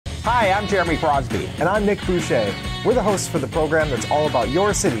Hi, I'm Jeremy Crosby. And I'm Nick Boucher. We're the hosts for the program that's all about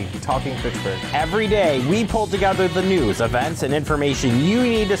your city, Talking Fitchburg. Every day, we pull together the news, events, and information you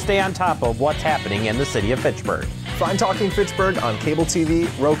need to stay on top of what's happening in the city of Fitchburg. Find Talking Fitchburg on cable TV,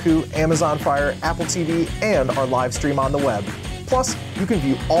 Roku, Amazon Fire, Apple TV, and our live stream on the web. Plus, you can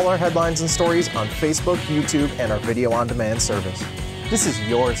view all our headlines and stories on Facebook, YouTube, and our video on demand service. This is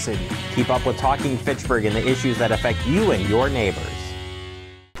your city. Keep up with Talking Fitchburg and the issues that affect you and your neighbors.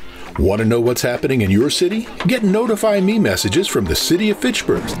 Want to know what's happening in your city? Get Notify Me messages from the City of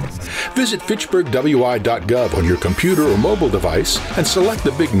Fitchburg. Visit fitchburgwi.gov on your computer or mobile device and select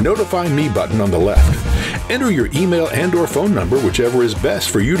the big Notify Me button on the left. Enter your email and/or phone number, whichever is best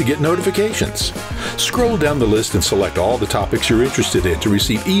for you to get notifications. Scroll down the list and select all the topics you're interested in to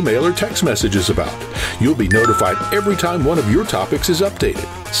receive email or text messages about. You'll be notified every time one of your topics is updated.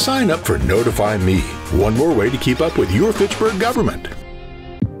 Sign up for Notify Me, one more way to keep up with your Fitchburg government.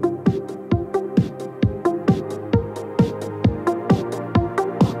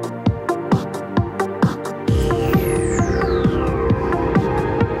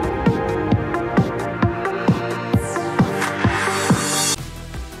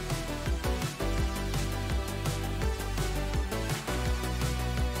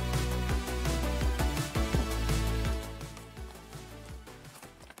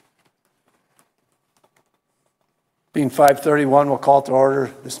 Being 5:31, we'll call to order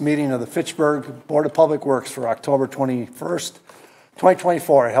this meeting of the Fitchburg Board of Public Works for October 21st,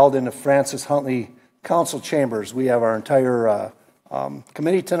 2024, held in the Francis Huntley Council Chambers. We have our entire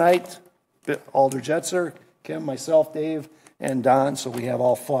committee tonight: Alder Jetzer, Kim, myself, Dave, and Don. So we have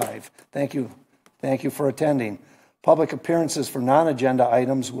all five. Thank you for attending. Public appearances for non-agenda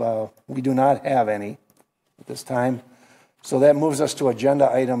items. We do not have any at this time. So that moves us to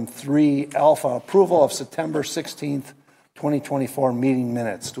agenda item 3 alpha, approval of September 16th, 2024 meeting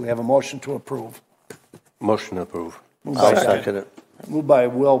minutes. Do we have a motion to approve? Motion to approve. I'll second it. Moved by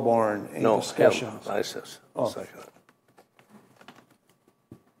Wilborn. Any discussion? I second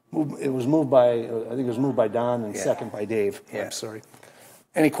it. It was moved by, I think it was moved by Don and second by Dave. Yeah. I'm sorry.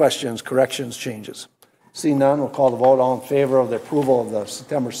 Any questions, corrections, changes? Seeing none, we'll call the vote. All in favor of the approval of the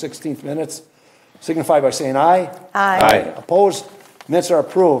September 16th minutes, signify by saying aye. Aye. Opposed? Minutes are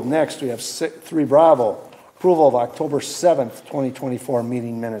approved. Next, we have 3 Bravo, approval of October 7th, 2024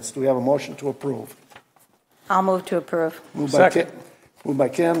 meeting minutes. Do we have a motion to approve? I'll move to approve. Moved by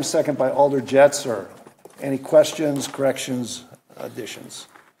Kim, second by Alder Jetzer. Any questions, corrections, additions?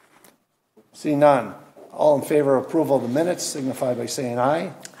 See none. All in favor of approval of the minutes, signify by saying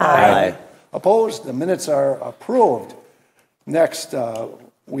aye. Aye. Opposed? The minutes are approved. Next,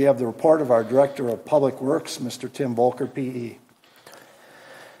 we have the report of our Director of Public Works, Mr. Tim Volker, PE.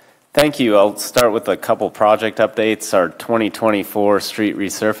 Thank you. I'll start with a couple project updates. Our 2024 street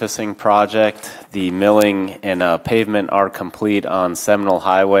resurfacing project, the milling and pavement are complete on Seminole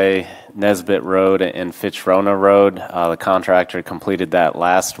Highway, Nesbitt Road, and Fitch-Rona Road. The contractor completed that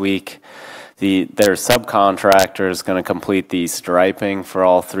last week. Their subcontractor is going to complete the striping for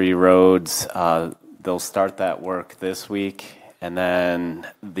all 3 roads. They'll start that work this week. And then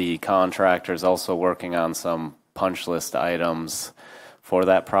the contractor is also working on some punch list items for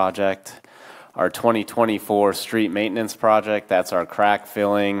that project. Our 2024 street maintenance project, that's our crack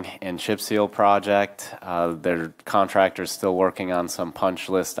filling and chip seal project. Their contractor is still working on some punch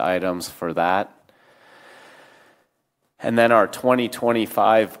list items for that. And then our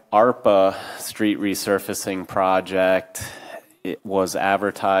 2025 ARPA street resurfacing project, it was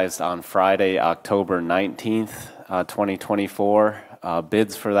advertised on Friday, October 19th. 2024.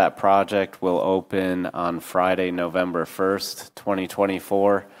 Bids for that project will open on Friday, November 1st,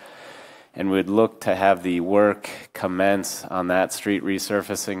 2024. And we'd look to have the work commence on that street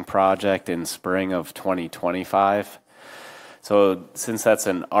resurfacing project in spring of 2025. So since that's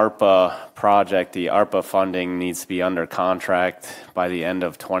an ARPA project, the ARPA funding needs to be under contract by the end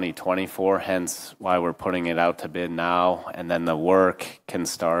of 2024, hence why we're putting it out to bid now, and then the work can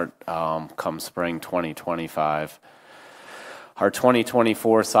start come spring 2025. Our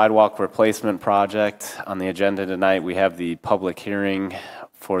 2024 sidewalk replacement project, on the agenda tonight, we have the public hearing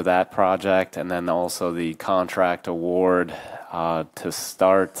for that project, and then also the contract award to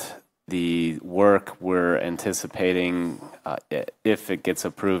start the work. We're anticipating, if it gets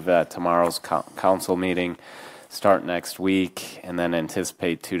approved at tomorrow's council meeting, start next week, and then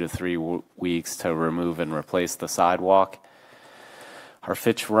anticipate 2 to 3 weeks to remove and replace the sidewalk. Our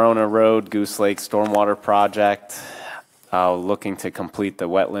Fitch-Rona Road Goose Lake Stormwater Project, looking to complete the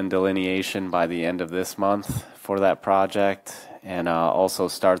wetland delineation by the end of this month for that project, and also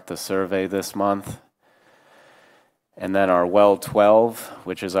start the survey this month. And then our well 12,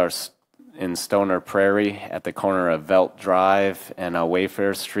 which is in Stoner Prairie at the corner of Velt Drive and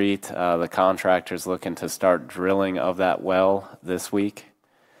Wayfair Street. The contractor's looking to start drilling of that well this week.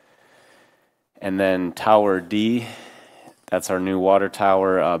 And then Tower D, that's our new water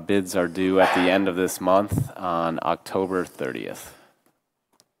tower. Bids are due at the end of this month on October 30th.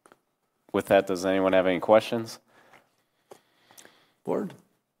 With that, does anyone have any questions? Board?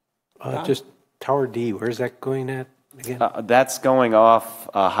 Just Tower D, where's that going at again? That's going off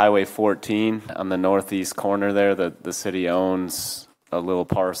Highway 14 on the northeast corner there. The city owns a little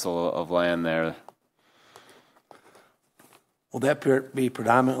parcel of land there. Will that be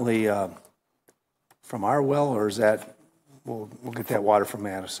predominantly from our well, or is that, we'll get that water from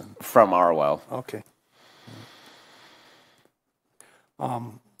Madison? From our well. Okay.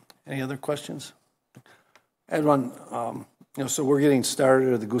 Any other questions? Everyone, so we're getting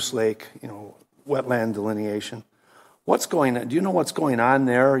started at the Goose Lake, wetland delineation. What's going on? Do you know what's going on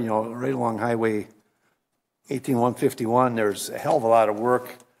there? Right along Highway 18151, there's a hell of a lot of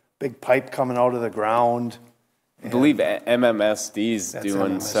work, big pipe coming out of the ground. I believe MMSD's That's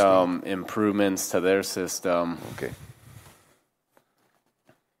doing MMSD. some improvements to their system. Okay.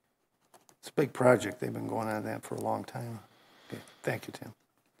 It's a big project. They've been going on that for a long time. Okay. Thank you, Tim.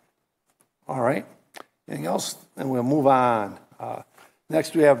 All right. Anything else? Then we'll move on.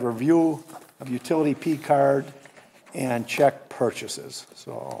 Next, we have review of utility P card and check purchases.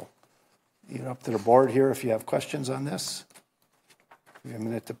 So I'll leave it up to the board here if you have questions on this. Give me a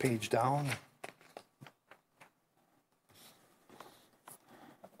minute to page down.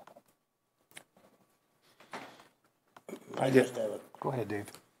 I did. Go ahead, Dave.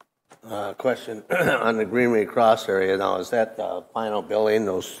 Question on the Greenway Cross area now, is that final billing,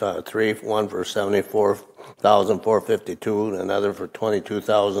 those three, one for $74,452 and another for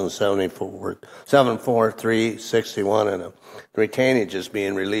 $22,074,361, and a retainage is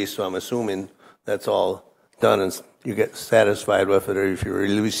being released, so I'm assuming that's all done and you get satisfied with it, or if you're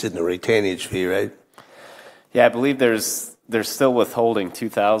releasing the retainage fee, right? Yeah, I believe they're still withholding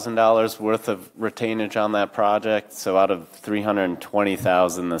 $2,000 worth of retainage on that project. So out of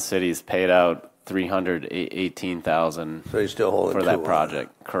 $320,000, the city's paid out $318,000. So you're still holding for that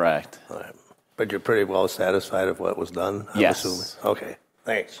project. Correct. All right. But you're pretty well satisfied of what was done, I'm yes. assuming. Okay,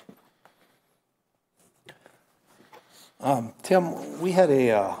 thanks. Tim, we had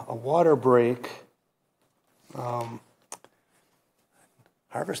a water break.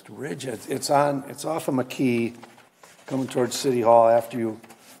 Harvest Ridge. It's off of McKee, coming towards City Hall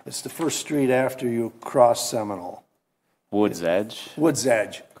it's the first street after you cross Seminole. Woods Edge? Woods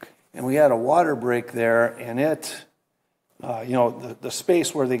Edge. Okay. And we had a water break there, and the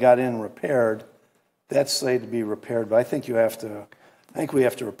space where they got in repaired, that's slated to be repaired, but I think we have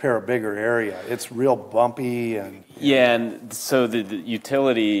to repair a bigger area. It's real bumpy and... Yeah, and so the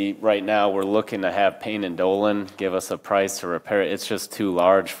utility right now, we're looking to have Payne and Dolan give us a price to repair it. It's just too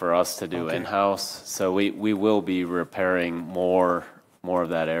large for us to do in-house. So we will be repairing more of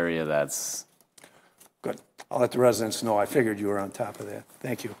that area that's... Good. I'll let the residents know. I figured you were on top of that.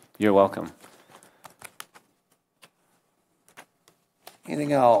 Thank you. You're welcome.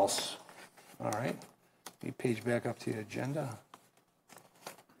 Anything else? All right. You page back up to the agenda.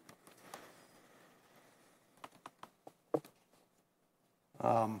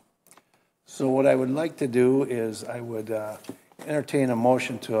 So what I would like to do is I would entertain a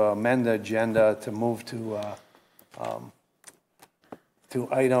motion to amend the agenda to move to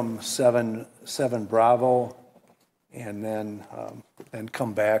item 7 Bravo, and then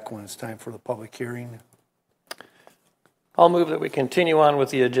come back when it's time for the public hearing. I'll move that we continue on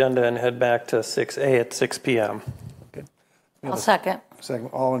with the agenda and head back to 6A at 6 p.m. Okay. I'll second. Second.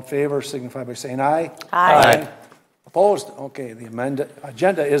 All in favor signify by saying aye. Aye. Opposed? Okay, the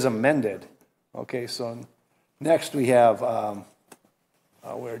agenda is amended. Okay, so next we have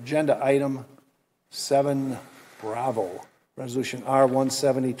we're agenda item 7 Bravo, resolution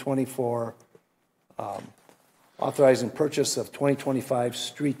R-17024, authorizing purchase of 2025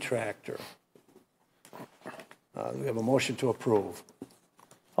 street tractor. We have a motion to approve.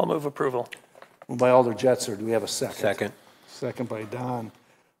 I'll move approval. Moved by Alder Jetzer. Do we have a second? Second. Second by Don.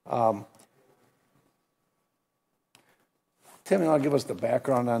 Tim, I'll give us the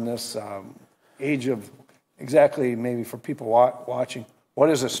background on this. Age of, exactly, maybe for people watching,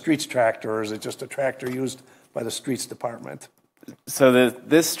 what is a streets tractor, or is it just a tractor used by the streets department? So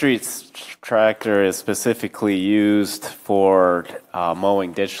this streets tractor is specifically used for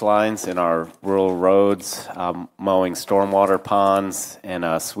mowing ditch lines in our rural roads, mowing stormwater ponds,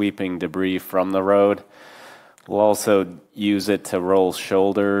 and sweeping debris from the road. We'll also use it to roll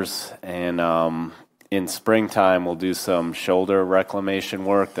shoulders and in springtime, we'll do some shoulder reclamation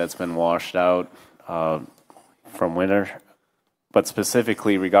work that's been washed out from winter. But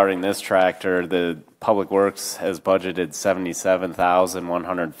specifically regarding this tractor, the Public Works has budgeted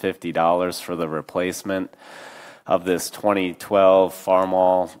 $77,150 for the replacement of this 2012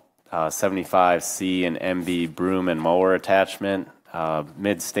 Farmall 75C and MB broom and mower attachment.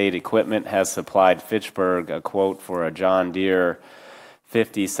 Mid-State Equipment has supplied Fitchburg a quote for a John Deere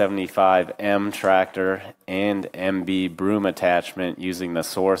 5075M tractor and MB broom attachment using the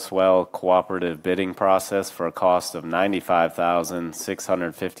Sourcewell cooperative bidding process for a cost of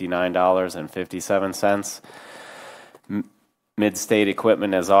 $95,659.57. Mid-State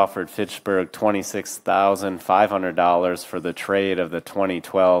Equipment has offered Fitchburg $26,500 for the trade of the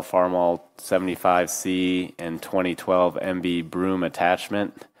 2012 Farmall 75C and 2012 MB broom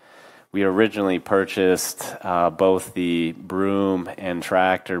attachment. We originally purchased both the broom and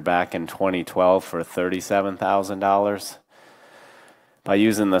tractor back in 2012 for $37,000. By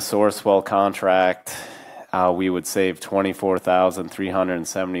using the Sourcewell contract, we would save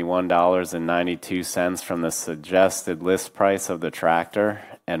 $24,371.92 from the suggested list price of the tractor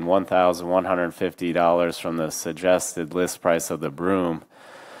and $1,150 from the suggested list price of the broom.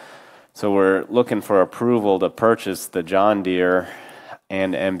 So we're looking for approval to purchase the John Deere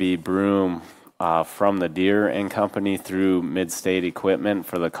and MB broom from the Deere and Company through Mid-State Equipment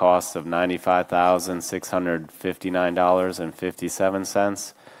for the cost of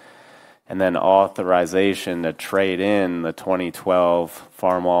 $95,659.57, and then authorization to trade in the 2012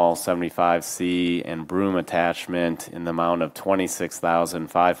 Farmall 75C and broom attachment in the amount of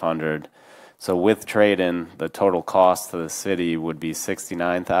 $26,500. So with trade-in, the total cost to the city would be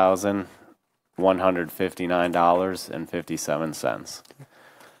 $69,159.57.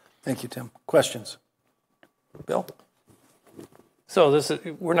 Thank you, Tim. Questions? Bill? So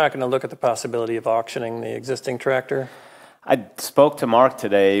we're not going to look at the possibility of auctioning the existing tractor? I spoke to Mark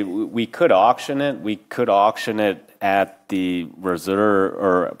today. We could auction it. We could auction it at the reserve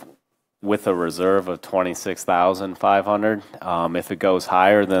or with a reserve of $26,500. If it goes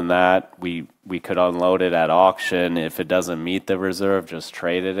higher than that, we could unload it at auction. If it doesn't meet the reserve, just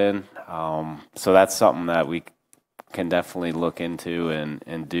trade it in. So that's something that we can definitely look into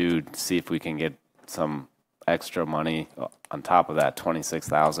and do, see if we can get some extra money on top of that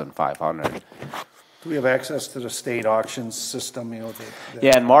 $26,500. Do we have access to the state auction system?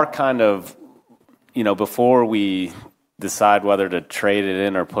 Yeah, and Mark kind of, before we decide whether to trade it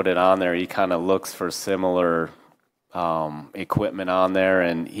in or put it on there, he kind of looks for similar equipment on there,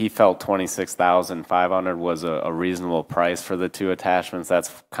 and he felt $26,500 was a reasonable price for the two attachments.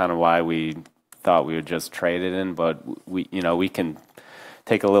 That's kind of why we thought we would just trade it in, but we can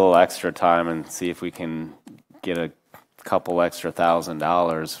take a little extra time and see if we can get a couple extra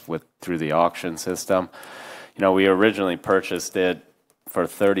 $1,000 through the auction system. We originally purchased it for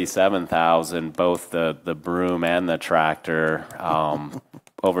 $37,000, both the broom and the tractor,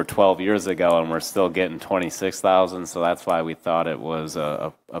 over 12 years ago, and we're still getting $26,000. So that's why we thought it was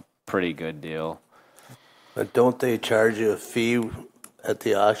a pretty good deal. But don't they charge you a fee at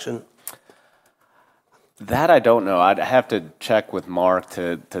the auction? That I don't know. I'd have to check with Mark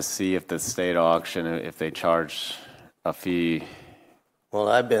to see if the state auction, if they charge a fee. Well,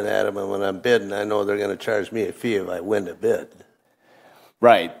 I've been at them, and when I'm bidding, I know they're going to charge me a fee if I win the bid.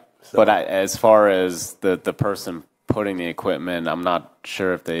 Right. So, but as far as the person putting the equipment, I'm not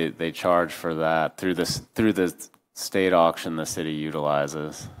sure if they charge for that through the state auction the city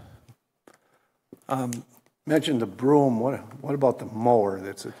utilizes. Mentioned the broom. What about the mower?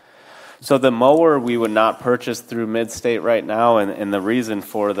 So the mower we would not purchase through Mid-State right now, and the reason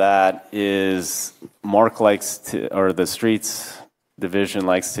for that is Mark the Streets Division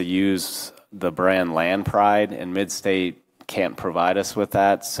likes to use the brand Land Pride, and Mid-State can't provide us with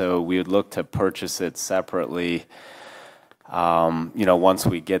that, so we would look to purchase it separately, once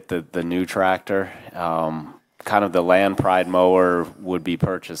we get the new tractor. Kind of the Land Pride mower would be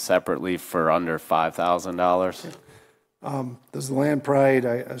purchased separately for under $5,000. Does the Land Pride,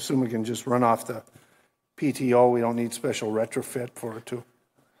 I assume we can just run off the PTO? We don't need special retrofit for it to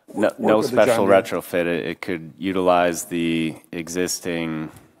No special retrofit. It could utilize the existing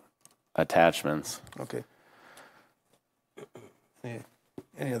attachments. Okay.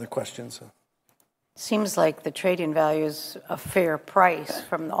 Any other questions? Seems like the trade-in value is a fair price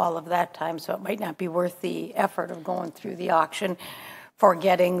from all of that time, so it might not be worth the effort of going through the auction for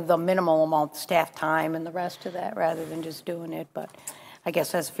getting the minimal amount of staff time and the rest of that rather than just doing it. But I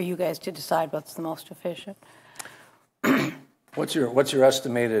guess that's for you guys to decide what's the most efficient. What's your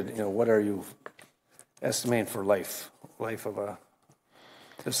estimated, what are you estimating for life of a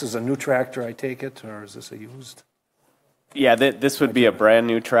This is a new tractor, I take it, or is this a used? Yeah, this would be a brand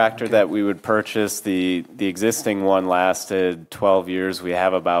new tractor that we would purchase. The existing one lasted 12 years. We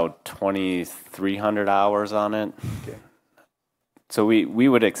have about 2,300 hours on it. Okay. So we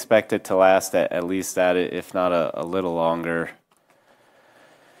would expect it to last at least that, if not a little longer.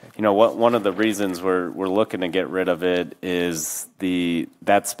 You know, one of the reasons we're looking to get rid of it is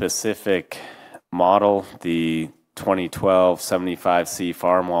that specific model, the 2012 75C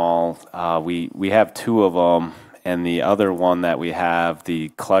Farmall. We have two of them. And the other one that we have, the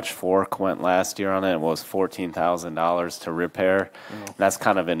clutch fork went last year on it. It was $14,000 to repair. Mm-hmm. That's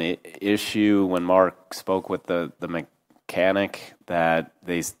kind of an issue. When Mark spoke with the mechanic, that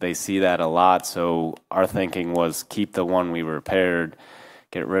they see that a lot. So our thinking was keep the one we repaired,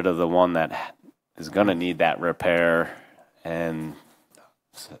 get rid of the one that is going to need that repair. And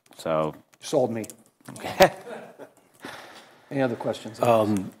so... You sold me. Any other questions?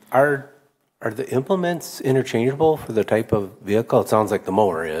 Are the implements interchangeable for the type of vehicle? It sounds like the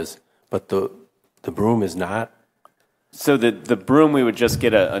mower is, but the broom is not? So the broom, we would just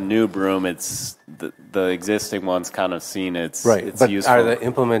get a new broom. It's the existing one's kind of seen it's right. It's but useful. Are the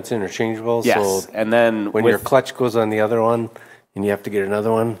implements interchangeable? Yes. So and then when your clutch goes on the other one and you have to get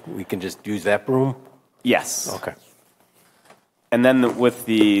another one, we can just use that broom? Yes. Okay. And then with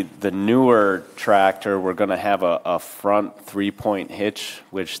the newer tractor, we're going to have a front 3-point hitch,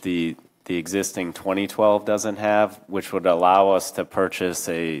 which the existing 2012 doesn't have, which would allow us to purchase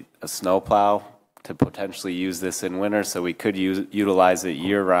a snowplow to potentially use this in winter. So we could utilize it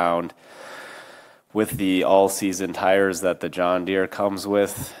year-round with the all-season tires that the John Deere comes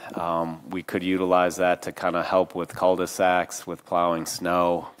with. We could utilize that to kind of help with cul-de-sacs, with plowing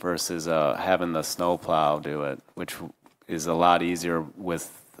snow, versus having the snowplow do it, which is a lot easier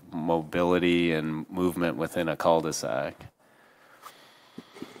with mobility and movement within a cul-de-sac.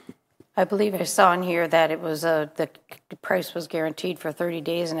 I believe I saw in here that it was the price was guaranteed for 30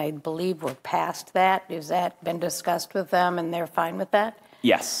 days, and I believe we're past that. Has that been discussed with them, and they're fine with that?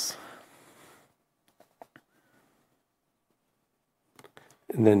 Yes.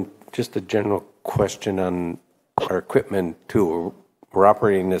 And then just a general question on our equipment, too. We're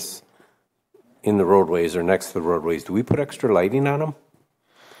operating this in the roadways or next to the roadways. Do we put extra lighting on them?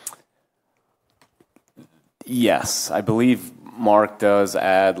 Yes, I believe Mark does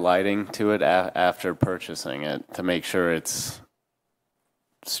add lighting to it after purchasing it to make sure it's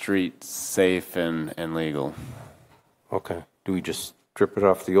street safe and legal. Okay. Do we just strip it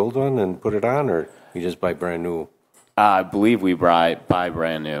off the old one and put it on, or we just buy brand new? I believe we buy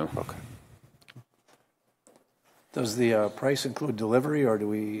brand new. Okay. Does the price include delivery, or do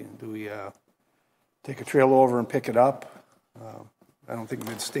we take a trailer over and pick it up? I don't think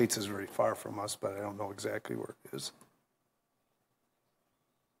Mid-States is very far from us, but I don't know exactly where it is.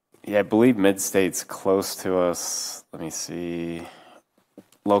 Yeah, I believe Mid-State's close to us. Let me see.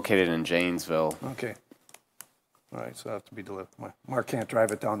 Located in Janesville. Okay. All right, so I have to be delivered. Mark can't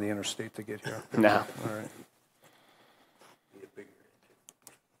drive it down the interstate to get here. No. All right.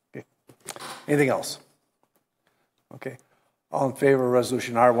 Okay. Anything else? Okay. All in favor of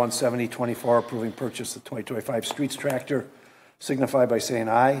Resolution R-170-24, approving purchase of 2025 streets tractor, signify by saying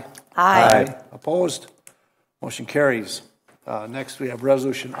aye. Aye. Opposed? Motion carries. Next, we have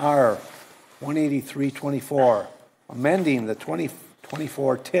Resolution R-183-24, amending the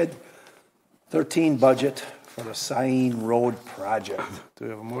 2024 TID 13 budget for the Sain Road project. Do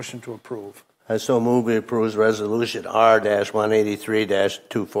we have a motion to approve? I so move we approve Resolution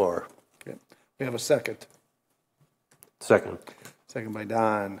R-183-24. Okay. We have a second. Second. Second by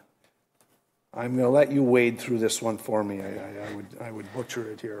Don. I'm going to let you wade through this one for me. I would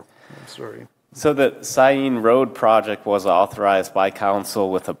butcher it here. I'm sorry. So the Sain Road project was authorized by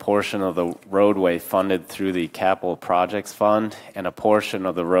council with a portion of the roadway funded through the Capital Projects Fund and a portion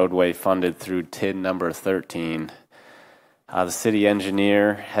of the roadway funded through TID number 13. The city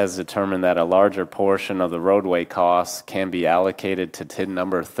engineer has determined that a larger portion of the roadway costs can be allocated to TID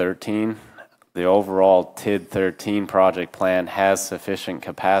number 13. The overall TID 13 project plan has sufficient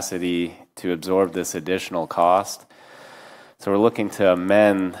capacity to absorb this additional cost. So we're looking to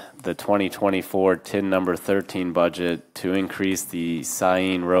amend the 2024 TID number 13 budget to increase the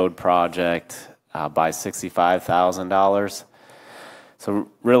Sain Road project by $65,000. So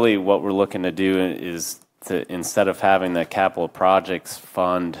really what we're looking to do is to, instead of having the capital projects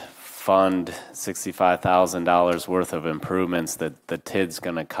fund $65,000 worth of improvements, that the TID's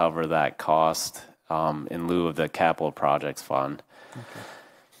going to cover that cost in lieu of the capital projects fund. Okay.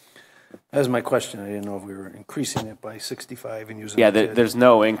 That was my question. I didn't know if we were increasing it by 65 and using Yeah, the TID. there's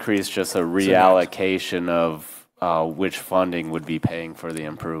no increase, just a reallocation of which funding would be paying for the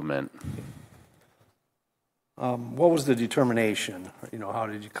improvement. What was the determination? You know, how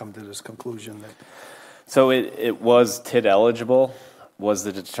did you come to this conclusion that? So it was TID eligible, was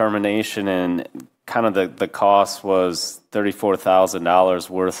the determination, and kind of the cost was $34,000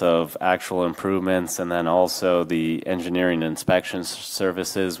 worth of actual improvements, and then also the engineering inspection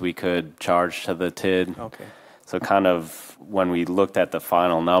services we could charge to the TID. Okay. So kind of when we looked at the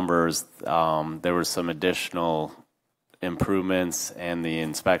final numbers, there were some additional improvements and the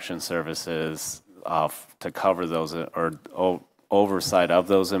inspection services to cover those, or oversight of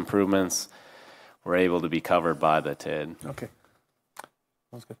those improvements were able to be covered by the TID. Okay.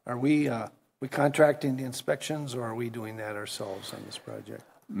 Sounds good. Are we contracting the inspections, or are we doing that ourselves on this project?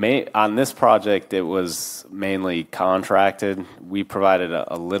 On this project, it was mainly contracted. We provided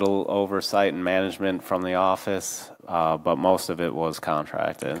a little oversight and management from the office, but most of it was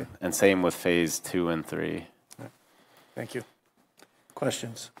contracted. Okay. And same with phase 2 and 3. Right. Thank you.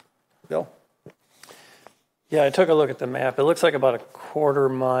 Questions? Bill? Yeah, I took a look at the map. It looks like about a quarter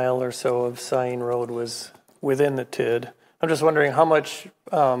mile or so of Sain Road was within the TID. I'm just wondering how much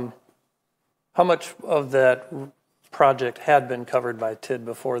of that project had been covered by TID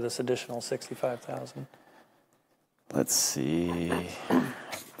before this additional $65,000. Let's see.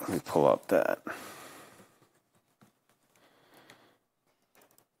 Let me pull up that.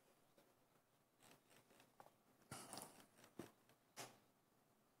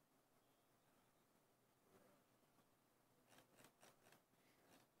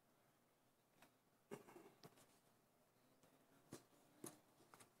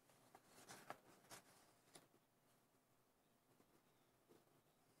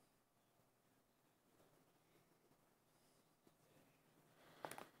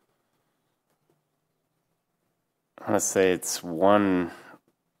 I want to say it's 1.6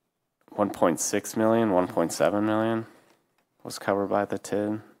 million, 1.7 million was covered by the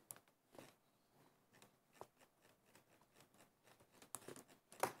TID.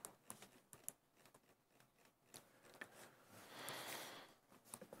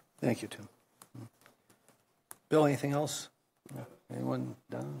 Thank you, Tim. Bill, anything else? Anyone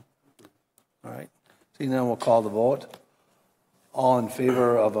done? All right. See, then we'll call the vote. All in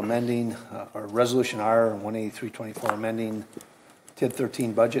favor of amending, or Resolution R 18324, amending TID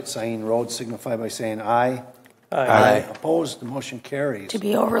 13 budget, Sain Road, signify by saying aye. Aye. Opposed? The motion carries. To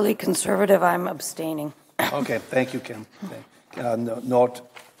be overly conservative, I'm abstaining. Okay, thank you, Kim. Note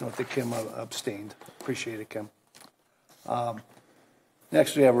that Kim abstained. Appreciate it, Kim.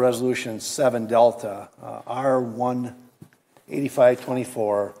 Next, we have Resolution 7 Delta, R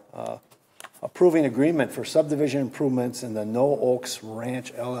 18524, approving agreement for subdivision improvements in the No Oaks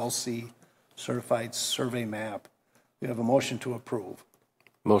Ranch LLC certified survey map. We have a motion to approve.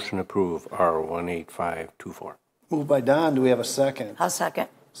 Motion approve R18524. Moved by Don. Do we have a second? I'll second.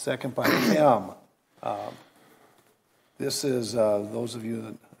 Second by Kim. This is those of you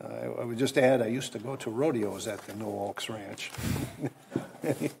that I would just add, I used to go to rodeos at the No Oaks Ranch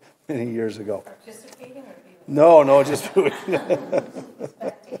many years ago. Participating or No, just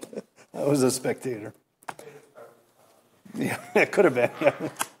I was a spectator. Yeah, it could have been. Yeah.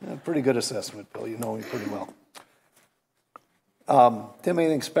 Pretty good assessment, Bill. You know me pretty well. Tim,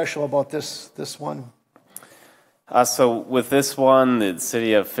 anything special about this one? So with this one, the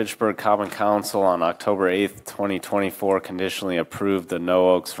City of Fitchburg Common Council on October 8th, 2024 conditionally approved the No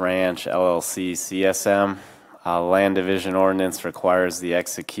Oaks Ranch LLC CSM. Land Division Ordinance requires the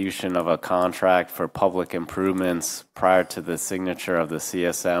execution of a contract for public improvements prior to the signature of the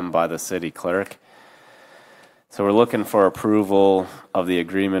CSM by the city clerk. So we're looking for approval of the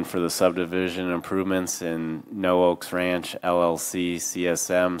agreement for the subdivision improvements in No Oaks Ranch LLC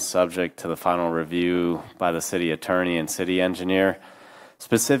CSM, subject to the final review by the city attorney and city engineer.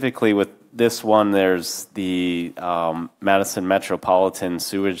 Specifically with this one, there's the Madison Metropolitan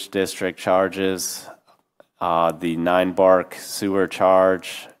Sewage District charges, the 9-bark sewer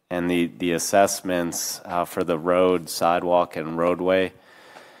charge, and the assessments for the road, sidewalk, and roadway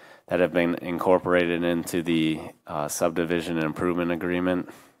that have been incorporated into the subdivision improvement agreement.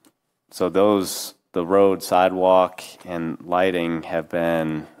 So the road, sidewalk, and lighting have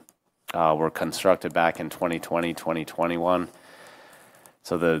been, were constructed back in 2020, 2021.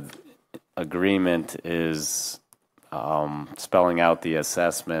 So the agreement is spelling out the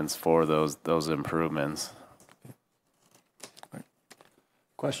assessments for those improvements.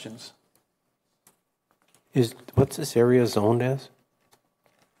 Questions? What's this area zoned as?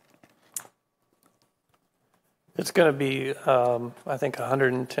 It's going to be, I think,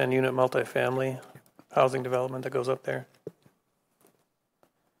 110-unit multifamily housing development that goes up there.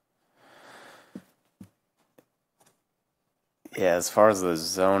 Yeah, as far as the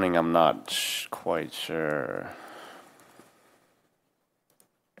zoning, I'm not quite sure.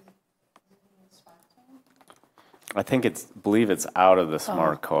 I believe it's out of the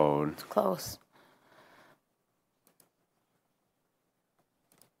smart code. It's close.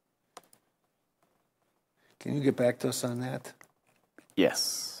 Can you get back to us on that?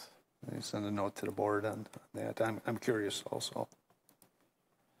 Yes. Maybe send a note to the board on that. I'm curious also.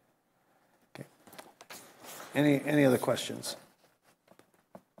 Okay. Any other questions?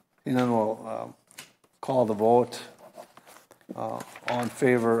 And then we'll call the vote. All in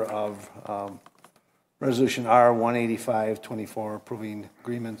favor of Resolution R-185-24, approving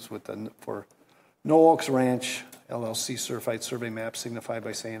agreements for No Oaks Ranch LLC certified survey map, signify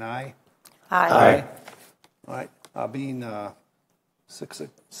by saying aye. Aye. All right. Being 6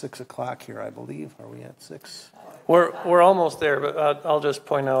 o'clock here, I believe. Are we at 6? We're almost there, but I'll just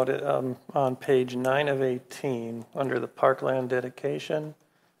point out on page 9 of 18, under the parkland dedication,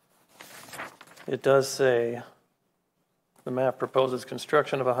 it does say the map proposes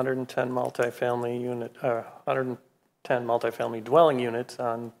construction of 110 multifamily dwelling units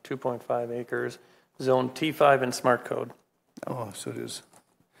on 2.5 acres, zone T5 in smart code. Oh, so it is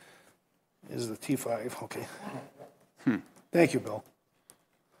the T5. Okay. Thank you, Bill.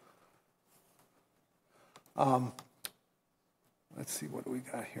 Let's see, what do we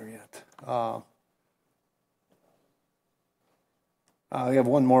got here yet? We have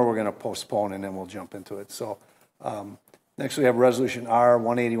one more we're going to postpone, and then we'll jump into it. So next we have Resolution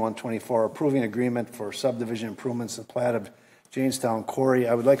R-181-24, approving agreement for subdivision improvements and plat of Jamestown Quarry.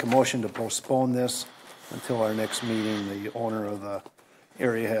 I would like a motion to postpone this until our next meeting. The owner of the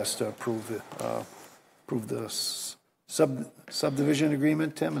area has to approve the subdivision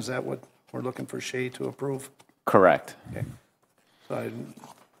agreement. Tim, is that what we're looking for Shay to approve? Correct. Okay. So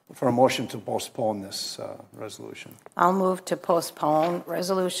for a motion to postpone this resolution. I'll move to postpone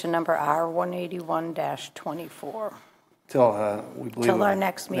resolution number R-181-24. Till we believe Till our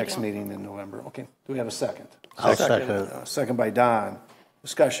next meeting. Next meeting in November. Okay. Do we have a second? I'll second. Second by Don.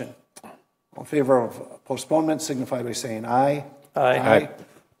 Discussion. All in favor of postponement, signify by saying aye. Aye. Aye.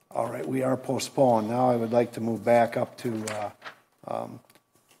 All right, we are postponed. Now I would like to move back up to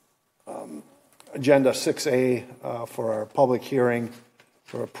Agenda 6A for our public hearing,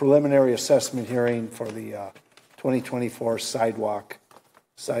 for a preliminary assessment hearing for the 2024 sidewalk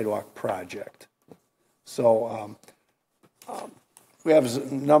project. So we have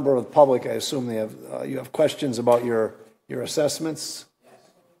a number of the public. I assume they have. You have questions about your assessments.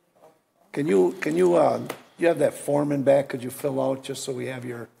 Can you you have that form in back? Could you fill out just so we have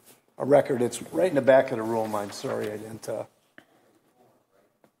a record? It's right in the back of the room. I'm sorry I didn't.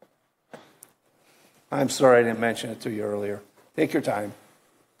 I'm sorry I didn't mention it to you earlier. Take your time.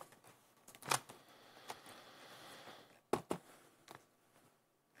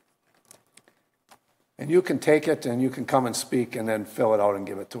 And you can take it and you can come and speak and then fill it out and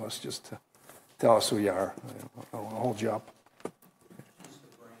give it to us just to tell us who you are. I'll hold you up.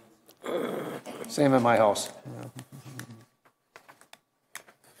 Same in my house.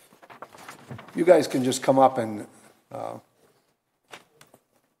 You guys can just come up and,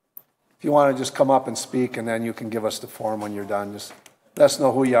 if you want to just come up and speak, and then you can give us the form when you're done. Just let us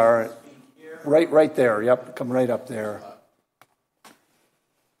know who you are. Right there. Yep, come right up there.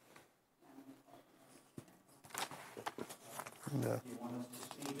 And,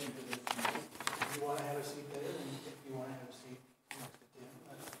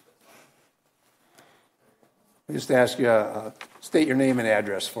 we just ask you state your name and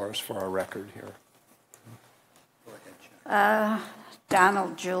address for us for our record here.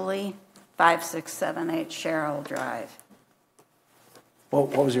 Donald Julie, 5678 Sherrill Drive.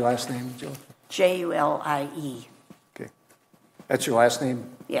 What was your last name, Jill? Julie. Okay. That's your last name?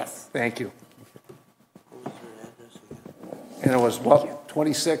 Yes. Thank you. And it was what,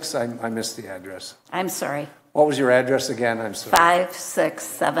 26? I missed the address. I'm sorry. What was your address again? I'm sorry.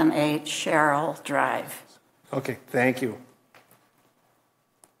 5678 Sherrill Drive. Okay, thank you.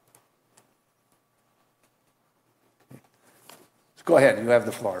 Go ahead, you have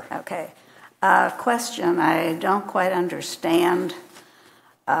the floor. Okay. Question I don't quite understand.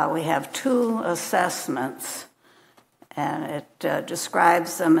 We have two assessments, and it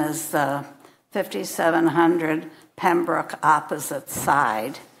describes them as 5700 Pembroke opposite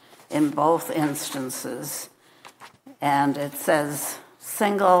side in both instances. And it says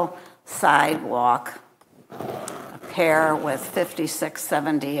single sidewalk, a pair with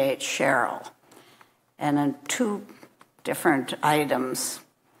 5678 Sherrill. And in two different items,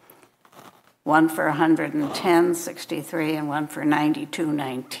 one for 110.63 and one for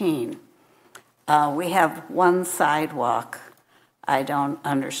 92.19. We have one sidewalk I don't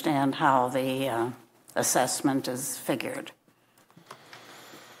understand how the assessment is figured.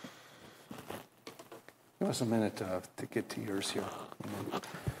 Give us a minute to get to yours here.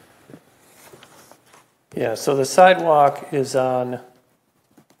 Yeah, so the sidewalk is on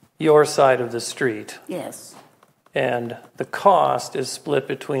your side of the street. Yes. And the cost is split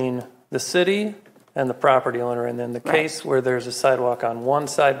between the city and the property owner. And in the case where there's a sidewalk on one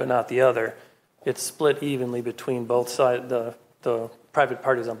side but not the other, it's split evenly between both sides, the private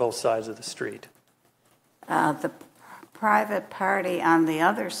parties on both sides of the street. The private party on the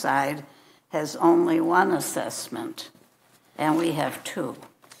other side has only one assessment, and we have two.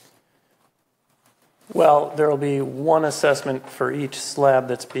 Well, there will be one assessment for each slab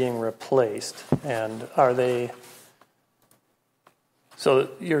that's being replaced. And are they, so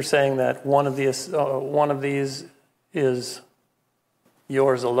you're saying that one of these is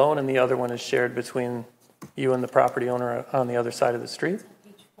yours alone and the other one is shared between you and the property owner on the other side of the street?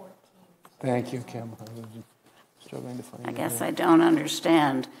 Thank you, Kim. Struggling to find I guess I don't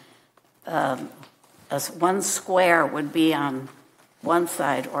understand. One square would be on one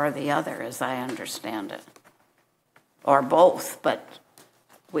side or the other, as I understand it, or both, but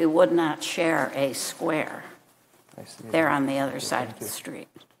we would not share a square. They're on the other side of the street.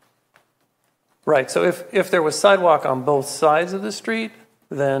 Right, so if there was sidewalk on both sides of the street,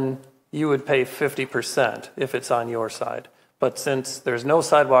 then you would pay 50% if it's on your side. But since there's no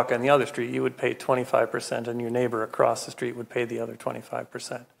sidewalk on the other street, you would pay 25%, and your neighbor across the street would pay the other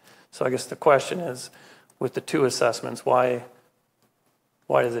 25%. So I guess the question is, with the two assessments, why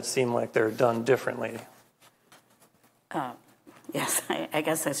does it seem like they're done differently? Yes, I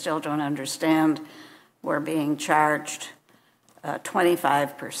guess I still don't understand. We're being charged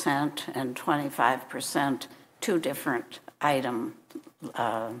 25% and 25%, two different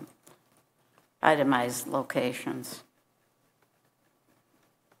itemized locations.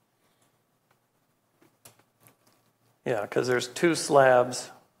 Yeah, because there's two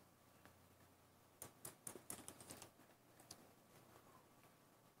slabs.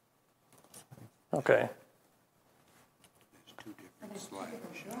 Okay.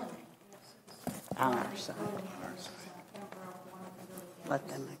 On our side. Let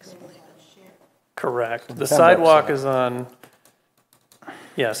them explain. Correct. The sidewalk is on,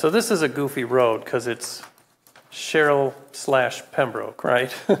 yeah, so this is a goofy road because it's Sherrill/Pembroke,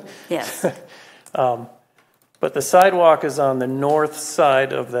 right? Yes. But the sidewalk is on the north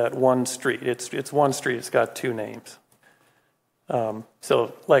side of that one street. It's one street, it's got two names.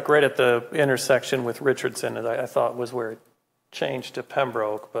 So like right at the intersection with Richardson, I thought was where it changed to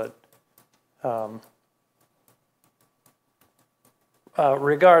Pembroke, but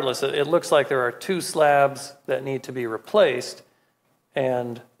regardless, it looks like there are two slabs that need to be replaced,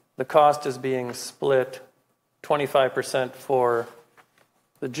 and the cost is being split 25% for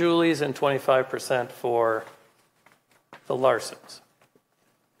the Julies and 25% for the Larsons.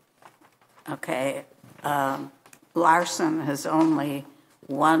 Okay. Larson has only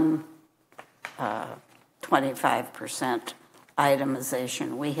one 25%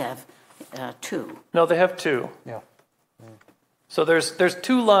 itemization. We have two. No, they have two. Yeah. So there's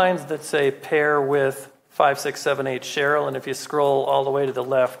two lines that say pair with 5678 Sherrill, and if you scroll all the way to the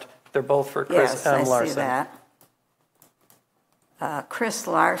left, they're both for Chris M. Larson. Yes, I see that. Chris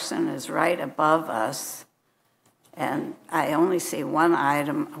Larson is right above us, and I only see one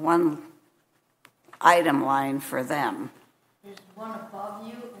item line for them. There's one above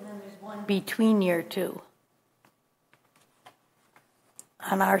you, and then there's one between your two.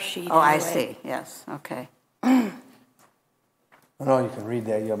 On our sheet. Oh, anyway. I see. Yes. Okay. No, you can read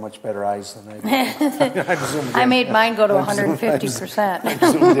that. You have much better eyes than I do. I made mine go to 150%. I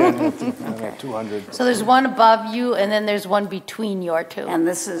zoomed in at 200. So there's one above you, and then there's one between your two. And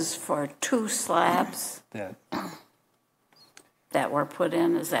this is for two slabs that were put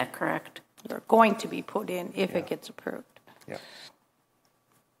in. Is that correct? They're going to be put in if it gets approved. Yeah.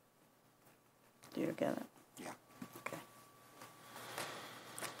 Do you get it? Yeah. Okay.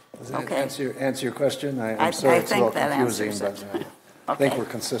 Does that answer your question? I'm sorry it's a little confusing, but I think we're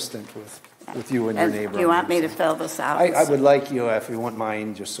consistent with you and your neighbor. Do you want me to fill this out? I would like you, if you wouldn't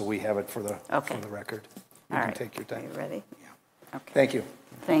mind, just so we have it for the record. You can take your time. Are you ready? Yeah. Okay. Thank you.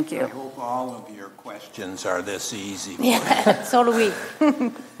 Thank you. I hope all of your questions are this easy. Yeah, so do we.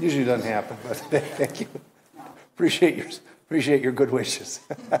 Usually doesn't happen, but thank you. Appreciate your good wishes.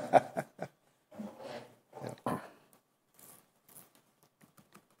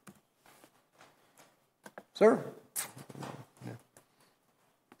 Sir?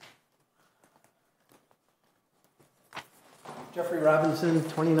 Jeffrey Robinson,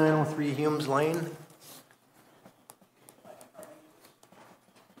 2903 Humes Lane.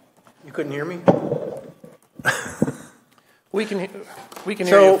 couldn't hear me? We can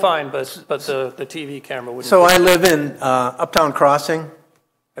hear you fine, but the TV camera wouldn't. So I live in Uptown Crossing.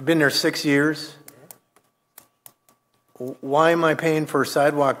 I've been there 6 years. Why am I paying for a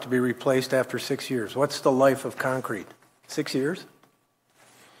sidewalk to be replaced after 6 years? What's the life of concrete? 6 years?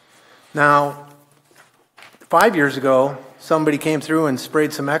 Now, 5 years ago, somebody came through and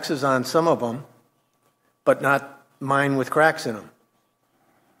sprayed some X's on some of them, but not mine with cracks in them.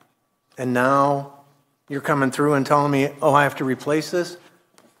 And now you're coming through and telling me, oh, I have to replace this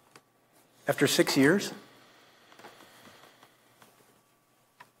after 6 years?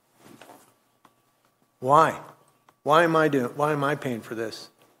 Why? Why am I paying for this?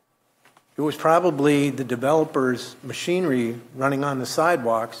 It was probably the developer's machinery running on the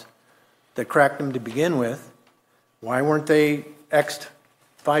sidewalks that cracked them to begin with. Why weren't they X'd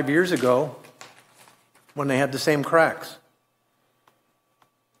 5 years ago when they had the same cracks?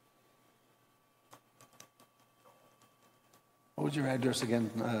 What was your address again,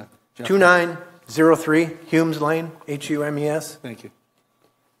 Jeff? 2903 Humes Lane, Humes. Thank you.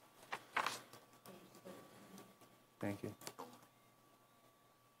 Thank you.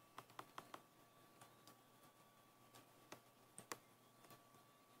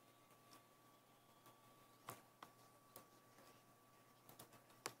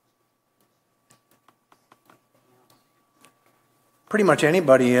 Pretty much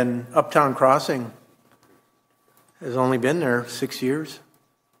anybody in Uptown Crossing has only been there 6 years,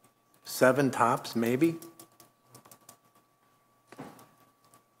 7 tops, maybe.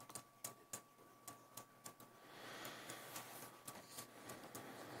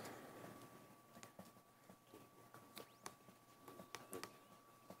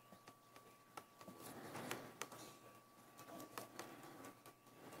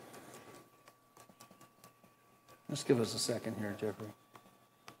 Just give us a second here, Jeffrey.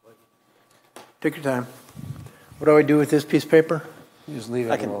 Take your time. What do I do with this piece of paper? You just leave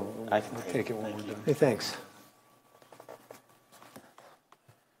it. I can We'll take it when we're done. Hey, thanks.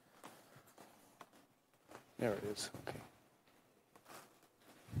 There it is. Okay.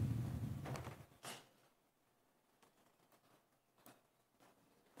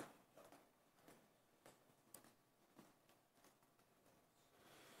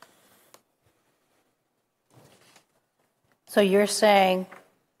 So you're saying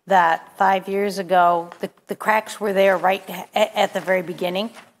that 5 years ago, the cracks were there right at the very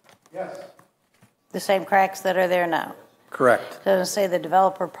beginning? Yes. The same cracks that are there now? Correct. So to say the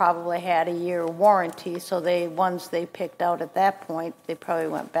developer probably had a year warranty, so the ones they picked out at that point, they probably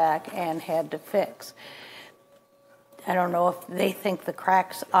went back and had to fix. I don't know if they think the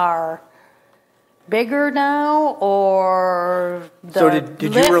cracks are bigger now, or the So did you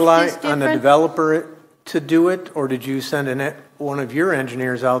lift rely is on the different? developer to do it, or did you send one of your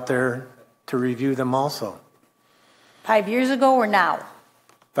engineers out there to review them also? 5 years ago or now?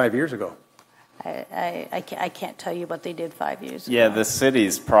 5 years ago. I can't tell you what they did 5 years ago. Yeah, the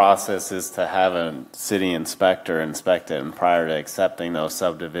city's process is to have a city inspector inspect it, and prior to accepting those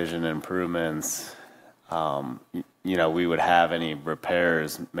subdivision improvements, we would have any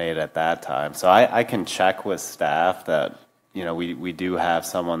repairs made at that time. So I can check with staff that, we do have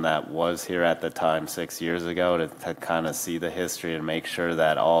someone that was here at the time 6 years ago to kind of see the history and make sure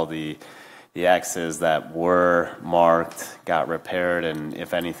that all the X's that were marked got repaired, and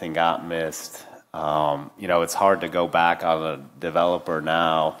if anything got missed. It's hard to go back on a developer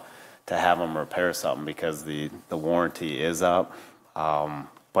now to have them repair something because the warranty is up.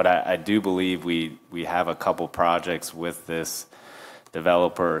 But I do believe we have a couple projects with this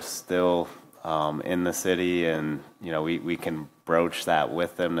developer still in the city, and we can broach that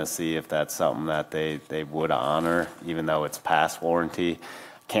with them to see if that's something that they would honor, even though it's past warranty.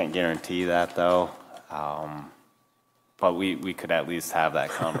 Can't guarantee that though, but we could at least have that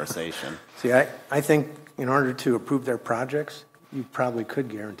conversation. See, I think in order to approve their projects, you probably could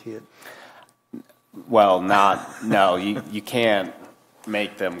guarantee it. Well, you can't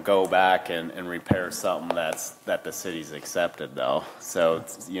make them go back and repair something that the city's accepted though. So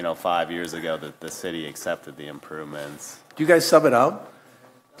 5 years ago that the city accepted the improvements. Do you guys sub it out?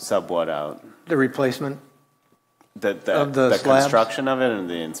 Sub what out? The replacement of the slabs? Construction of it and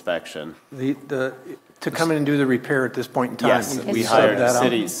the inspection. To come in and do the repair at this point in time. Yes, we sub hired that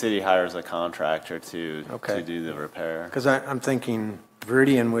out? city hires a contractor to do the repair. Because I'm thinking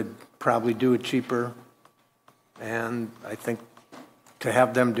Viridian would probably do it cheaper, and I think to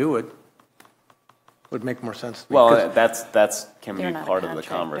have them do it would make more sense to me. Well, that's can be They're not a part of the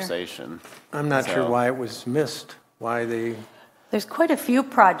contractor. conversation. I'm not sure why it was missed, why they... There's quite a few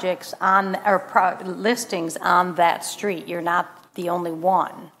projects listings on that street. You're not the only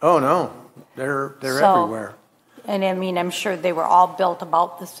one. Oh, no, they're everywhere. And I mean, I'm sure they were all built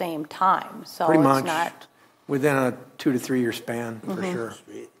about the same time, so Pretty it's much not. within a 2 to 3 year span, for sure.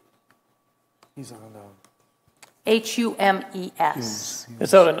 He's on HUMES.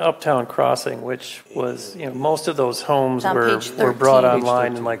 It's out in Uptown Crossing, which was, most of those homes It's on were page brought 13.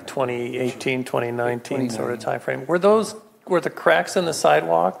 online in like 2018, 2019 sort of timeframe. Were the cracks in the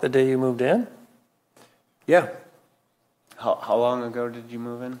sidewalk the day you moved in? Yeah. How long ago did you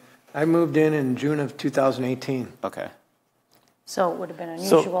move in? I moved in June of 2018. Okay. So it would have been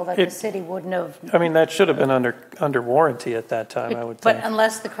unusual that the city wouldn't have. I mean, that should have been under warranty at that time, I would But think.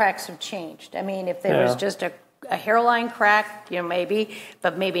 unless the cracks have changed. I mean, if there was just a hairline crack, maybe,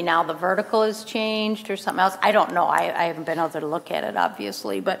 but maybe now the vertical has changed or something else. I don't know. I haven't been out there to look at it,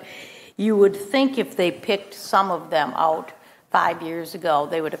 obviously, but you would think if they picked some of them out 5 years ago,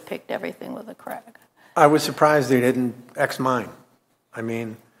 they would have picked everything with a crack. I was surprised they didn't X mine. I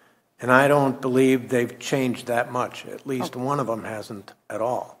mean, and I don't believe they've changed that much. At least one of them hasn't at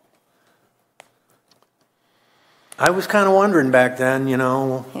all. I was kind of wondering back then,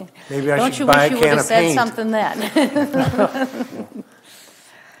 maybe I should buy a can of paint. Don't you wish you would have said something then?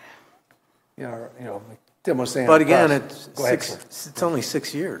 like Tim was saying. But again, it's only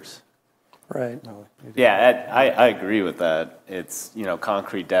 6 years. Right. Yeah, I agree with that. It's,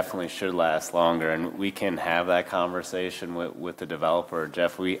 concrete definitely should last longer, and we can have that conversation with the developer.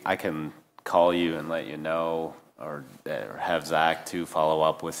 Jeff, I can call you and let you know, or have Zach to follow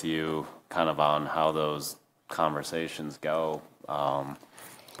up with you kind of on how those conversations go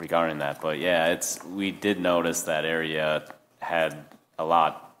regarding that. But yeah, we did notice that area had a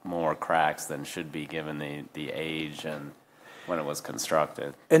lot more cracks than should be given the age and when it was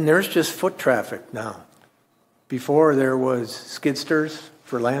constructed. And there's just foot traffic now. Before there was skidsters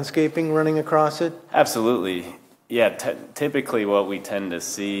for landscaping running across it. Absolutely. Yeah, typically what we tend to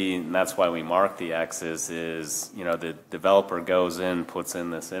see, and that's why we mark the X's, is, the developer goes in, puts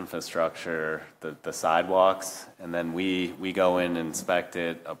in this infrastructure, the sidewalks, and then we go in, inspect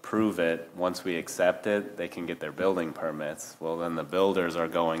it, approve it. Once we accept it, they can get their building permits. Well, then the builders are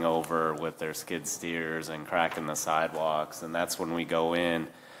going over with their skid steers and cracking the sidewalks, and that's when we go in,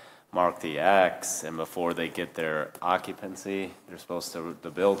 mark the X, and before they get their occupancy,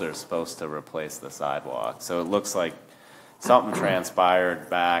 the builder's supposed to replace the sidewalk. So it looks like something transpired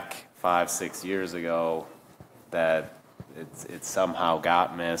back 5-6 years ago that it somehow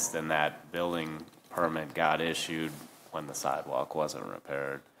got missed, and that building permit got issued when the sidewalk wasn't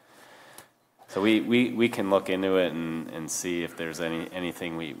repaired. So we can look into it and see if there's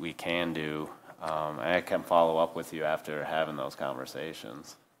anything we can do. I can follow up with you after having those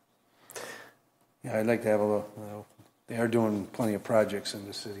conversations. Yeah, I'd like to have a look. They are doing plenty of projects in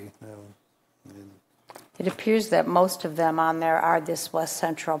the city. It appears that most of them on there are this West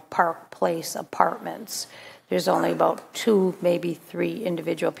Central Park Place apartments. There's only about 2, maybe 3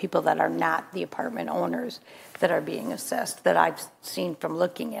 individual people that are not the apartment owners that are being assessed that I've seen from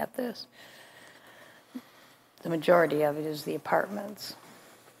looking at this. The majority of it is the apartments.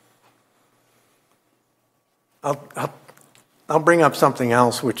 I'll bring up something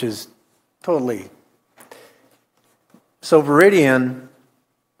else, which is totally. So Veridian,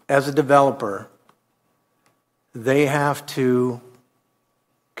 as a developer, they have to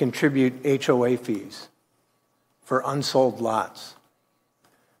contribute HOA fees for unsold lots.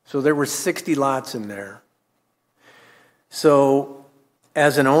 So there were 60 lots in there. So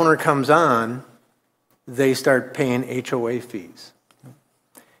as an owner comes on, they start paying HOA fees.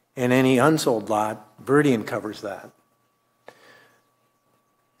 And any unsold lot, Veridian covers that.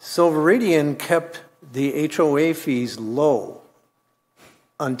 So Veridian kept the HOA fees low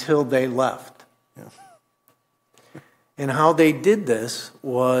until they left. Yeah. And how they did this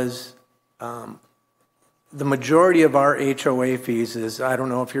was the majority of our HOA fees is, I don't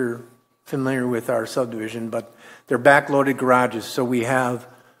know if you're familiar with our subdivision, but they're backloaded garages, so we have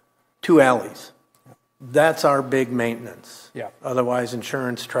 2 alleys. That's our big maintenance. Yeah. Otherwise,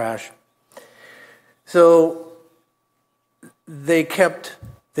 insurance, trash. So they kept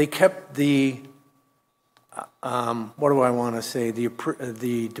the what do I want to say?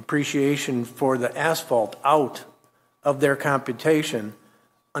 The depreciation for the asphalt out of their computation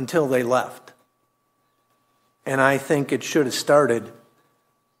until they left. And I think it should have started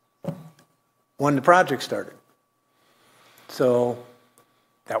when the project started. So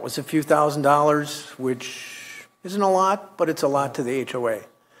that was a few $1,000s, which isn't a lot, but it's a lot to the HOA.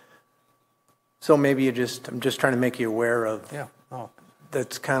 So maybe I'm just trying to make you aware of. Yeah. Oh.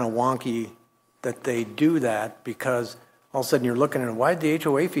 That's kind of wonky that they do that, because all of a sudden you're looking at why did the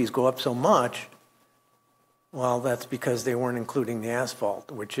HOA fees go up so much? Well, that's because they weren't including the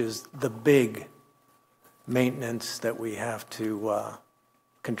asphalt, which is the big maintenance that we have to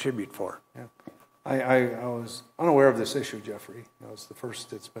contribute for. Yeah. I was unaware of this issue, Jeffrey. It's the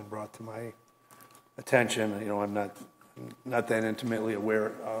first it's been brought to my attention. I'm not that intimately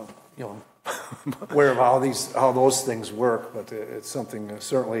aware, aware of how those things work, but it's something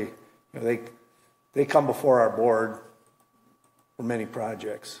certainly they come before our board for many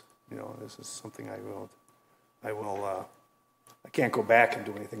projects. This is something I can't go back and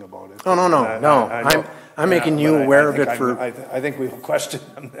do anything about it. Oh, no. I'm making you aware of it for... I think we will question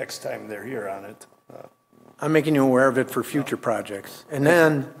them next time they're here on it. I'm making you aware of it for future projects. And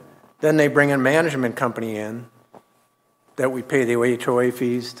then they bring a management company in that we pay the HOA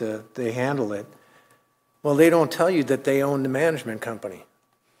fees to, they handle it. Well, they don't tell you that they own the management company.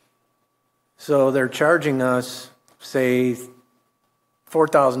 So they're charging us, say,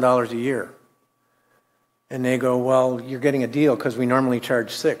 $4,000 a year. And they go, well, you're getting a deal because we normally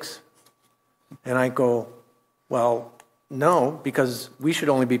charge $6,000. And I go, well, no, because we should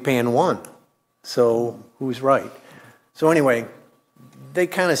only be paying $1,000. So who's right? So anyway, they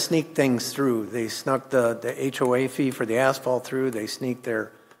kind of sneak things through. They snuck the HOA fee for the asphalt through. They sneaked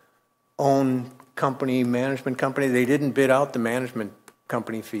their own company, management company. They didn't bid out the management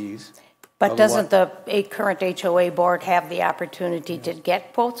company fees. But doesn't the current HOA board have the opportunity to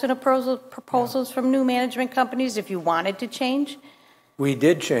get quotes and proposals from new management companies if you wanted to change? We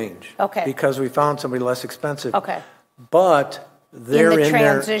did change. Okay. Because we found somebody less expensive. Okay. But they're in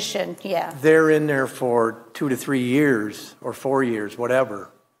transition, yeah. They're in there for 2 to 3 years or 4 years, whatever.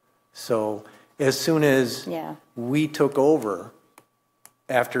 So as soon as we took over,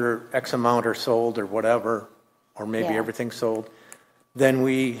 after X amount are sold or whatever, or maybe everything's sold, then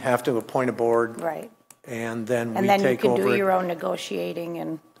we have to appoint a board. Right. And then and we then take you over. can do your own negotiating.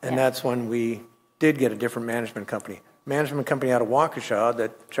 And that's when we did get a different management company. Management company out of Waukesha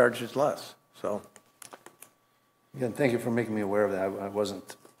that charges less. So. Again, thank you for making me aware of that.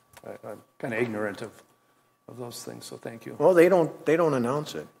 I'm kind of ignorant of those things, so thank you. Well, they don't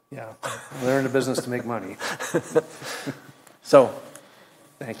announce it. Yeah, they're in the business to make money. So,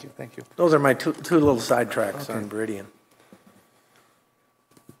 thank you. Those are my two little sidetracks on Meridian.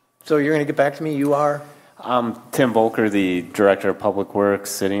 So you're going to get back to me? You are? I'm Tim Volker, the Director of Public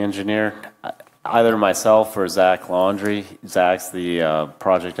Works, City Engineer. Either myself or Zach Laundrie. Zach's the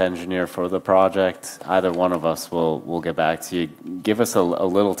project engineer for the project. Either one of us will get back to you. Give us a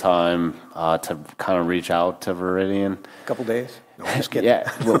little time to kind of reach out to Meridian. A couple days? No, I'm just kidding. Yeah,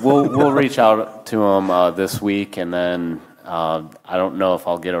 we'll reach out to them this week, and then I don't know if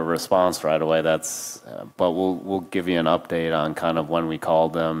I'll get a response right away. But we'll give you an update on kind of when we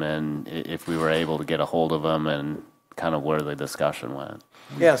called them and if we were able to get a hold of them and kind of where the discussion went.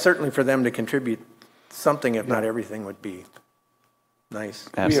 Yeah, certainly for them to contribute something, if not everything, would be nice.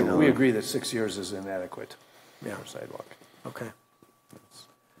 Absolutely. We agree that 6 years is inadequate for sidewalk. Okay.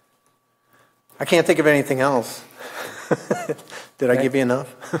 I can't think of anything else. Did I give you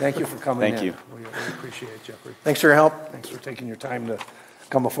enough? Thank you for coming in. Thank you. We appreciate it, Jeffrey. Thanks for your help. Thanks for taking your time to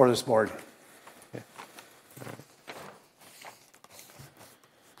come before this board. Okay.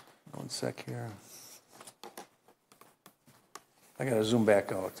 One sec here. I got to zoom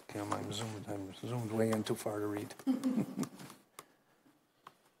back out. I'm zoomed way in too far to read.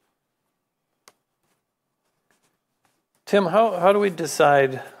 Tim, how do we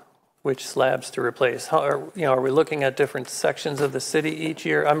decide which slabs to replace? Are we looking at different sections of the city each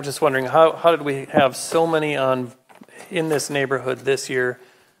year? I'm just wondering how did we have so many in this neighborhood this year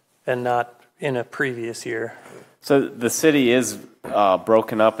and not in a previous year? So the city is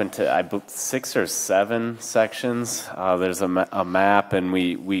broken up into, I believe, 6 or 7 sections. There's a map, and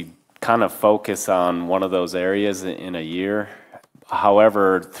we kind of focus on one of those areas in a year.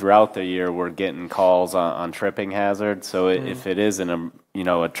 However, throughout the year, we're getting calls on tripping hazard. So if it is a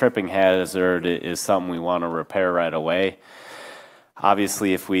tripping hazard is something we want to repair right away.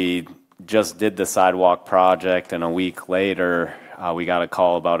 Obviously, if we just did the sidewalk project and a week later we got a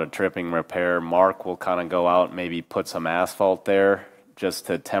call about a tripping repair, Mark will kind of go out and maybe put some asphalt there just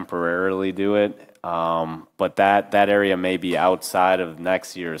to temporarily do it. But that area may be outside of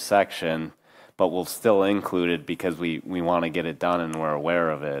next year's section, but we'll still include it because we want to get it done and we're aware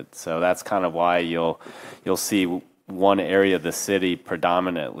of it. So that's kind of why you'll see one area of the city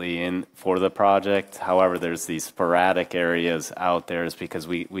predominantly in for the project. However, there's these sporadic areas out there is because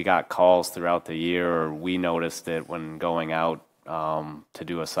we got calls throughout the year, or we noticed it when going out to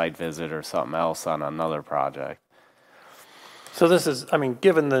do a site visit or something else on another project. So this is,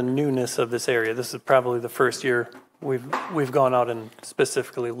 given the newness of this area, this is probably the first year we've gone out and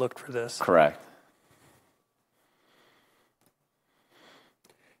specifically looked for this. Correct.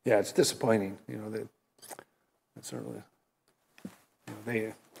 Yeah, it's disappointing, you know, that certainly,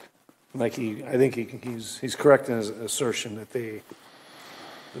 you know, I think he's correct in his assertion that the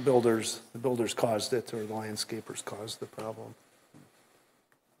builders caused it, or the landscapers caused the problem.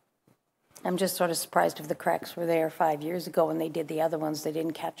 I'm just sort of surprised if the cracks were there 5 years ago when they did the other ones, they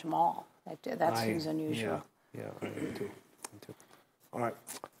didn't catch them all. That seems unusual. Yeah, I do too. All right.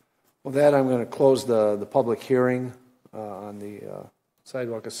 With that, I'm going to close the public hearing on the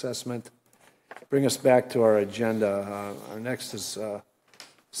sidewalk assessment. Bring us back to our agenda. Our next is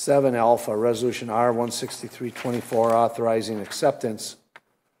 7 Alpha, Resolution R-16324, authorizing acceptance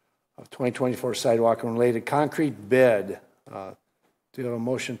of 2024 sidewalk and related concrete bid. Do you have a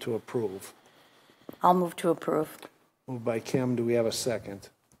motion to approve? I'll move to approve. Moved by Kim. Do we have a second?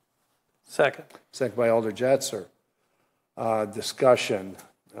 Second. Second by Alder Jetzer. Discussion.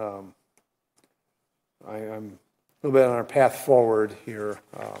 I'm a little bit on our path forward here.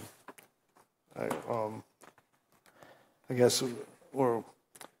 I guess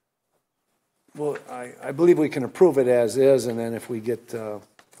I believe we can approve it as is, and then if we get,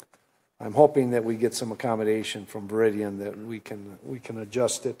 I'm hoping that we get some accommodation from Veridian that we can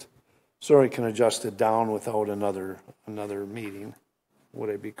adjust it. Sorry, can adjust it down without another meeting. Would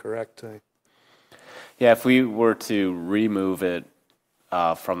I be correct? Yeah, if we were to remove it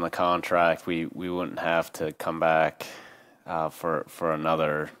from the contract, we wouldn't have to come back for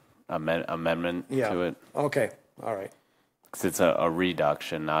another amendment to it. Okay, all right. Because it's a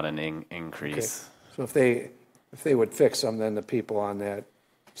reduction, not an increase. Okay. So if they would fix them, then the people on that,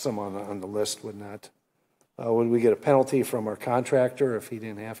 someone on the list would not. Would we get a penalty from our contractor if he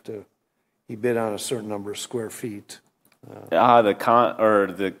didn't have to? He bid on a certain number of square feet.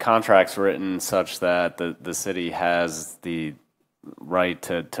 The contract's written such that the city has the right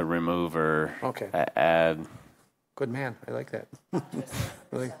to remove or add. Good man, I like that.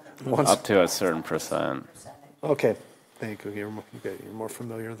 Up to a certain percent. Okay, thank you. You're more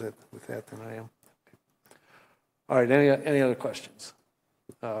familiar with that than I am. All right, any other questions?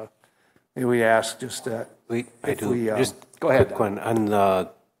 Maybe we ask just I do. Just go ahead. Quick one on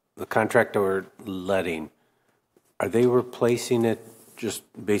the contract that we're letting. Are they replacing it just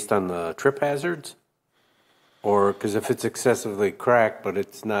based on the trip hazards? Or, because if it's excessively cracked, but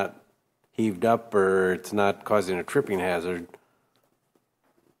it's not heaved up or it's not causing a tripping hazard,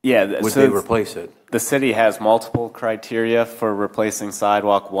 would they replace it? The city has multiple criteria for replacing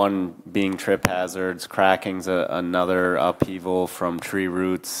sidewalk, one being trip hazards, cracking's another, upheaval from tree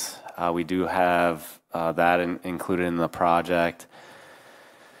roots. We do have that included in the project.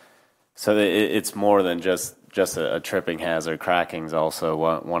 So it's more than just a tripping hazard. Cracking's also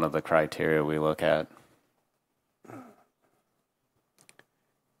one of the criteria we look at.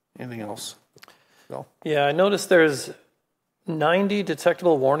 Anything else? No? Yeah, I noticed there's 90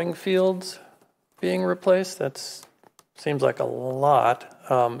 detectable warning fields being replaced. That seems like a lot.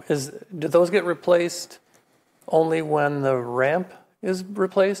 Do those get replaced only when the ramp is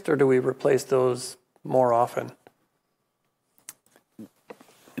replaced, or do we replace those more often?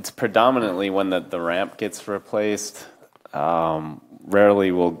 It's predominantly when the ramp gets replaced.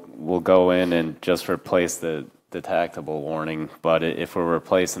 Rarely we'll go in and just replace the detectable warning, but if we're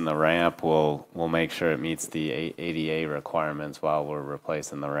replacing the ramp, we'll make sure it meets the ADA requirements while we're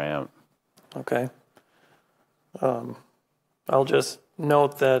replacing the ramp. Okay. I'll just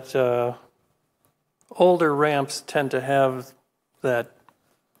note that older ramps tend to have that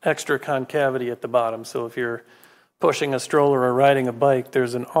extra concavity at the bottom, so if you're pushing a stroller or riding a bike,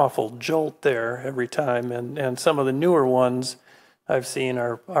 there's an awful jolt there every time, and some of the newer ones I've seen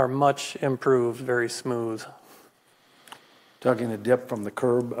are much improved, very smooth. Talking the dip from the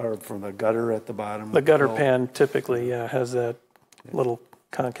curb or from the gutter at the bottom? The gutter pan typically has that little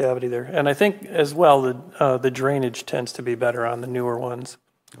concavity there. And I think as well the drainage tends to be better on the newer ones.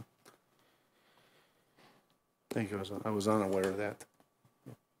 Thank you. I was unaware of that.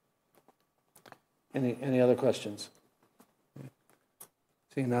 Any other questions?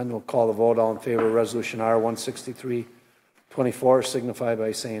 Seeing none, we'll call the vote. All in favor of Resolution R-16324 signify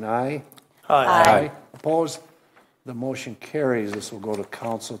by saying aye. Aye. Aye. Opposed? The motion carries. This will go to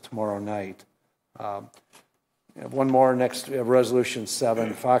council tomorrow night. We have one more. Next, we have Resolution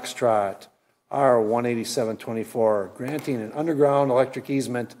 7, Foxtrot, R-18724, granting an underground electric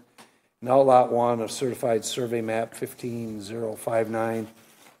easement in Outlot 1 of Certified Survey Map 15059,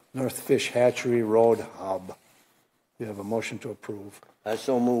 North Fish Hatchery Road Hub. We have a motion to approve. I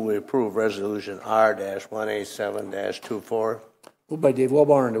so move we approve Resolution R-187-24. Moved by Dave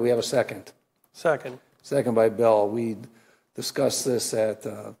Wilborn. Do we have a second? Second. Second by Bill. We discussed this at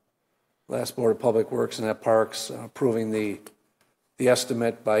last Board of Public Works and at Parks, approving the the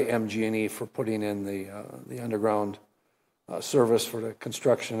estimate by MG&E for putting in the underground service for the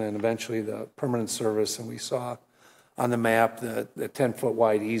construction and eventually the permanent service. And we saw on the map the 10-foot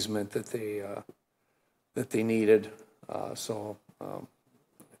wide easement that they needed. So I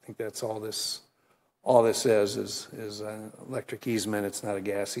think that's all this is an electric easement. It's not a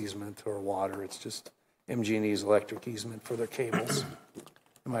gas easement or water. It's just MG&E's electric easement for their cables.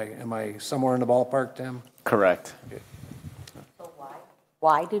 Am I somewhere in the ballpark, Tim? Correct. Okay. So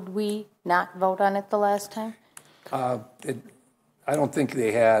why did we not vote on it the last time? I don't think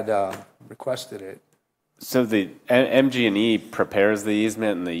they had requested it. So the MG&E prepares the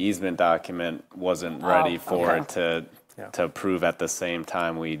easement, and the easement document wasn't ready for it to approve at the same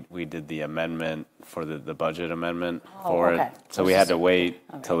time we did the amendment for the budget amendment for it. So we had to wait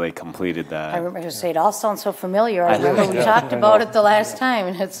till they completed that. I remember you say it all sounds so familiar. I remember we talked about it the last time,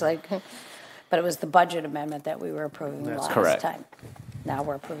 and it's like, but it was the budget amendment that we were approving the last time. Now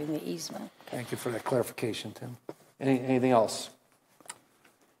we're approving the easement. Thank you for that clarification, Tim. Anything else?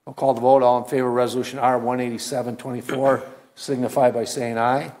 I'll call the vote. All in favor of Resolution R-187-24, signify by saying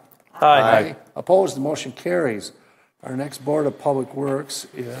aye. Aye. Opposed? The motion carries. Our next Board of Public Works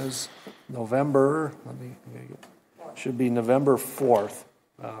is November 4th.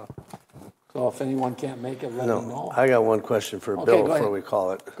 So if anyone can't make it, let me know. I got one question for Bill before we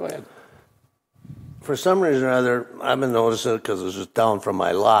call it. Go ahead. For some reason or other, I've been noticing it because it was just down from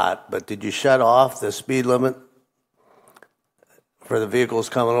my lot, but did you shut off the speed limit for the vehicles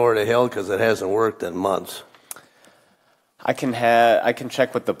coming over the hill? Because it hasn't worked in months. I can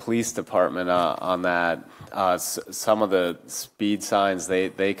check with the police department on that. Some of the speed signs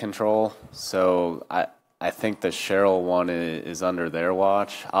they control, so I think the Sherrill one is under their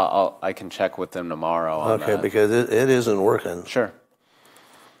watch. I can check with them tomorrow on that. Okay, because it isn't working. Sure.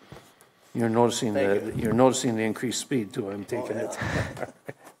 You're noticing the increased speed too. I'm taking it.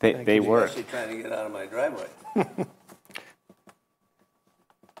 They work. Actually trying to get out of my driveway.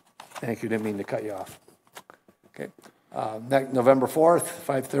 Thank you. Didn't mean to cut you off. Okay. November 4th,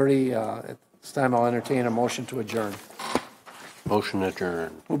 5:30. At this time, I'll entertain a motion to adjourn. Motion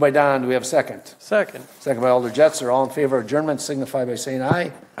adjourned. Moved by Don. Do we have a second? Second. Second by Alder Jetzer. All in favor of adjournment signify by saying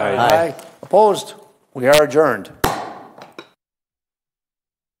aye. Aye. Opposed? We are adjourned.